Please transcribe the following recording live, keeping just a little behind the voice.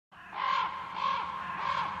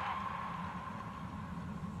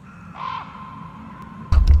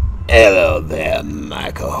Hello there,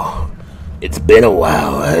 Michael. It's been a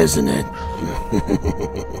while, hasn't it?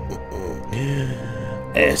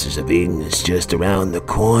 Ashes of Eden is just around the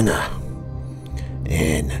corner.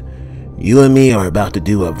 And you and me are about to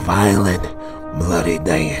do a violent, bloody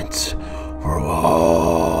dance for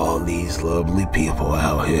all these lovely people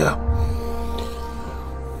out here.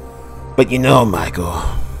 But you know, Michael,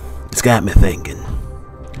 it's got me thinking.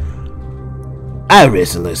 I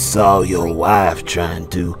recently saw your wife trying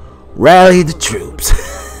to rally the troops.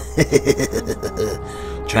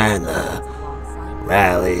 Trying to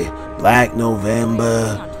rally Black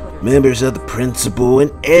November, members of the principal,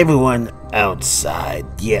 and everyone outside.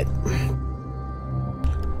 Yet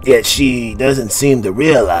she doesn't seem to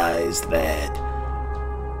realize that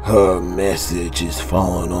her message is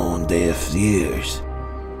falling on deaf ears.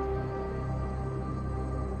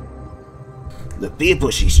 The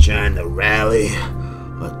people she's trying to rally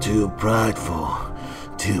are too prideful,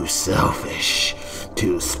 too selfish,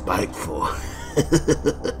 too spiteful.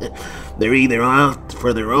 They're either out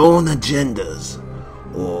for their own agendas,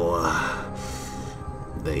 or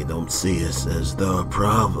they don't see us as their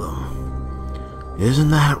problem. Isn't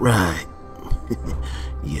that right?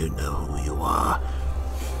 You know who you are.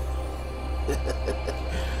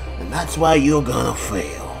 And that's why you're gonna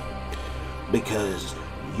fail. Because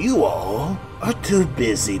you all are too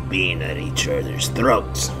busy being at each other's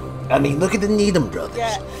throats. I mean, look at the Needham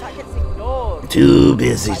brothers. Too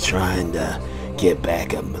busy trying to get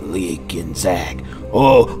back at Malik and Zach.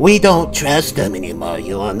 Oh, we don't trust them anymore,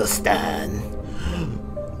 you understand?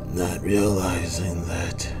 Not realizing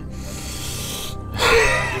that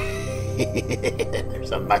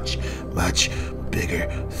there's a much, much bigger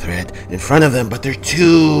threat in front of them, but they're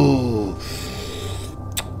too...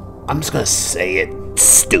 I'm just gonna say it,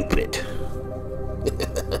 stupid.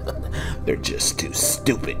 They're just too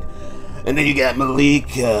stupid. And then you got Malik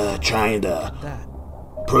trying to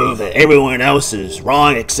prove that everyone else is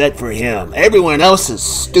wrong except for him. Everyone else is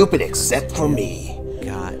stupid except for me.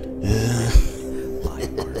 God.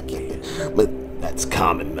 But that's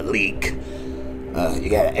common, Malik. You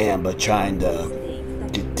got Amber trying to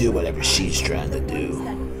do whatever she's trying to do.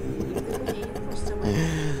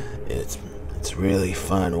 It's really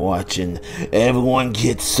fun watching everyone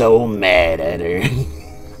get so mad at her.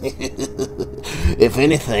 If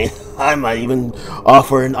anything, I might even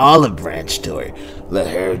offer an olive branch to her. Let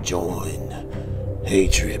her join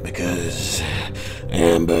hatred, because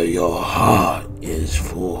Amber, your heart is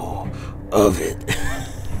full of it.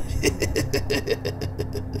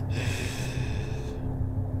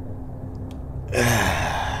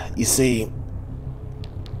 You see,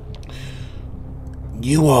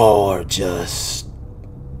 you all are just...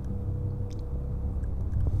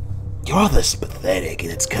 You're all this pathetic,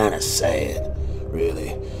 and it's kind of sad,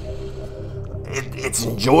 really. It's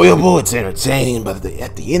enjoyable, it's entertaining, but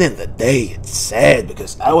at the end of the day, it's sad,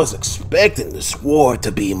 because I was expecting this war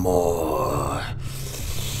to be more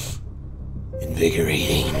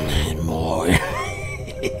invigorating and more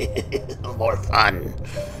more fun.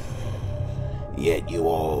 Yet you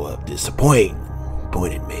all have disappointed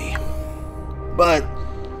me. But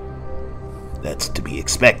that's to be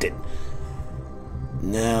expected.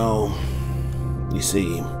 Now, you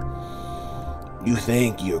see, you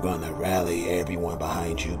think you're gonna rally everyone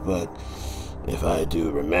behind you, but if I do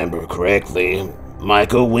remember correctly,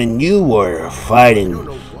 Michael, when you were fighting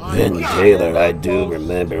Vin Taylor, I do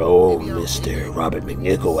remember old Mr. Robert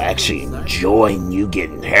McNichol actually enjoying you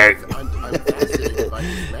getting hurt.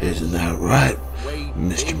 Isn't that right,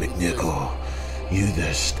 Mr. McNichol? You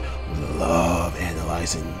just love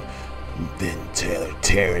analyzing Vin Taylor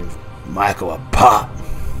tearing Michael apart.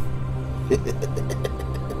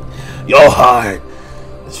 Your heart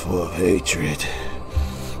is full of hatred.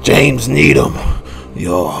 James Needham,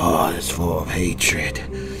 your heart is full of hatred.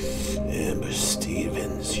 Amber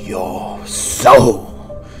Stevens, your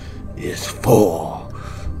soul is full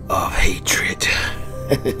of hatred.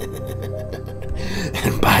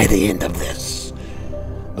 And by the end of this,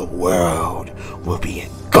 the world will be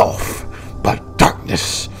engulfed by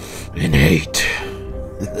darkness and hate.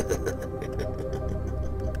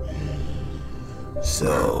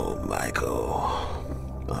 So, Michael,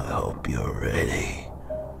 I hope you're ready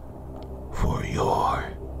for your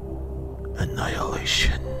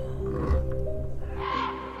annihilation.